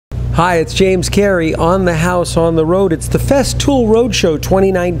Hi, it's James Carey on the house, on the road. It's the Festool Roadshow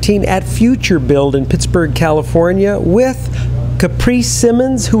 2019 at Future Build in Pittsburg, California with Kaprice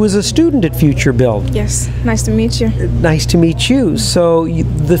Simmons, who is a student at Future Build. Yes, nice to meet you. Nice to meet you. So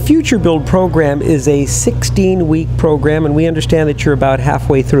the Future Build program is a 16-week program, and we understand that you're about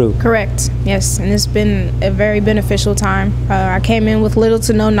halfway through. Correct, yes, and it's been a very beneficial time. I came in with little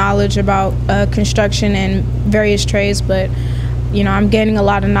to no knowledge about construction and various trades, but you know, I'm gaining a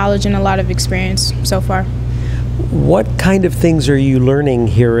lot of knowledge and a lot of experience so far. What kind of things are you learning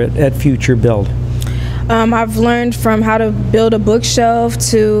here at Future Build? I've learned from how to build a bookshelf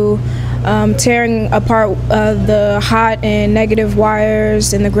to tearing apart the hot and negative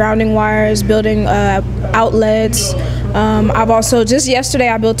wires and the grounding wires, building outlets. I've also, just yesterday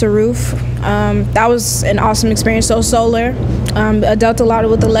I built a roof. That was an awesome experience. So solar, I dealt a lot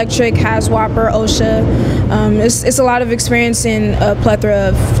with electric, HAZWOPER, OSHA. It's a lot of experience in a plethora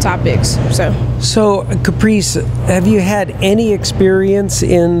of topics. So Kaprice, have you had any experience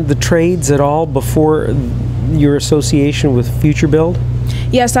in the trades at all before your association with Future Build?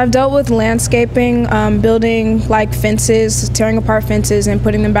 Yes, I've dealt with landscaping, building like fences, tearing apart fences and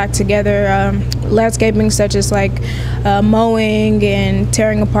putting them back together. Landscaping such as like mowing and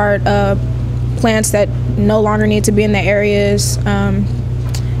tearing apart plants that no longer need to be in the areas.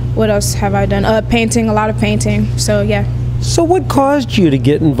 What else have I done? Painting, a lot of painting, so yeah. So what caused you to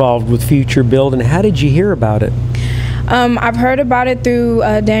get involved with Future Build, and how did you hear about it? I've heard about it through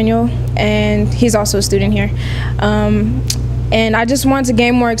Daniel, and he's also a student here. And I just wanted to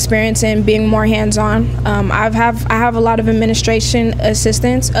gain more experience in being more hands-on. I have a lot of administration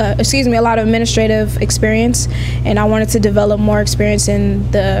assistance, a lot of administrative experience, and I wanted to develop more experience in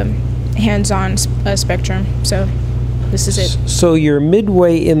the hands-on spectrum. So this is it. So you're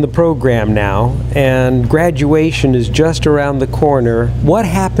midway in the program now, and graduation is just around the corner. What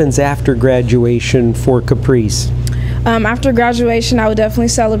happens after graduation for Kaprice? After graduation, I would definitely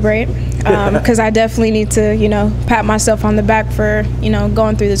celebrate because I definitely need to, you know, pat myself on the back for, you know,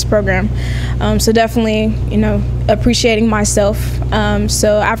 going through this program. So definitely, you know, appreciating myself.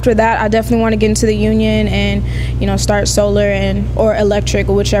 So after that, I definitely want to get into the union and, you know, start solar or electric,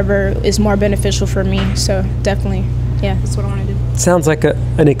 or whichever is more beneficial for me. So definitely, yeah, that's what I want to do. Sounds like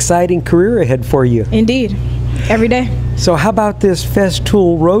an exciting career ahead for you. Indeed, every day. So how about this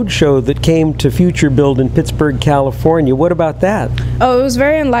Festool Roadshow that came to Future Build in Pittsburg, California? What about that? Oh, it was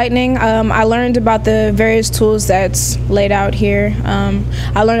very enlightening. I learned about the various tools that's laid out here.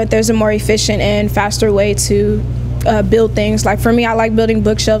 I learned that there's a more efficient and faster way to build things. Like for me, I like building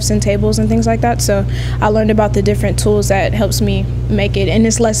bookshelves and tables and things like that. So I learned about the different tools that helps me make it, and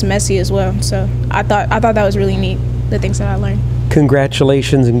it's less messy as well. So I thought that was really neat, the things that I learned.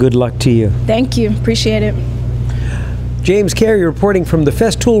 Congratulations and good luck to you. Thank you. Appreciate it. James Carey reporting from the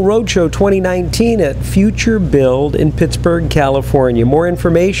Festool Roadshow 2019 at Future Build in Pittsburg, California. More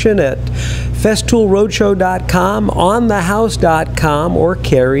information at festoolroadshow.com, onthehouse.com, or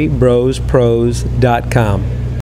careybrosPros.com.